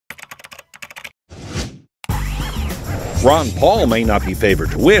Ron Paul may not be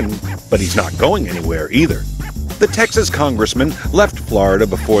favored to win, but he's not going anywhere either. The Texas congressman left Florida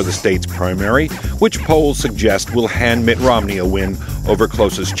before the state's primary, which polls suggest will hand Mitt Romney a win over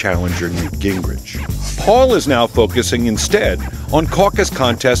closest challenger Newt Gingrich. Paul is now focusing instead on caucus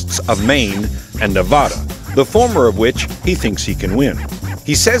contests of Maine and Nevada, the former of which he thinks he can win.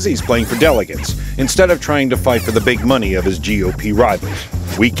 He says he's playing for delegates, instead of trying to fight for the big money of his GOP rivals.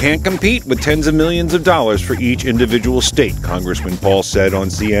 We can't compete with tens of millions of dollars for each individual state, Congressman Paul said on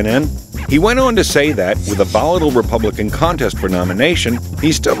CNN. He went on to say that, with a volatile Republican contest for nomination,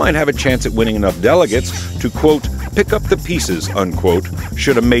 he still might have a chance at winning enough delegates to, quote, pick up the pieces, unquote,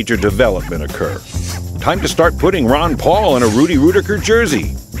 should a major development occur. Time to start putting Ron Paul in a Rudy Ruettiger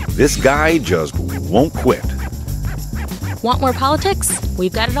jersey. This guy just won't quit. Want more politics?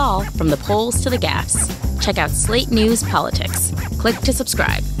 We've got it all, from the polls to the gaffes. Check out Slate News Politics. Click to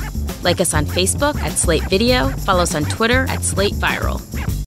subscribe. Like us on Facebook at Slate Video. Follow us on Twitter at Slate Viral.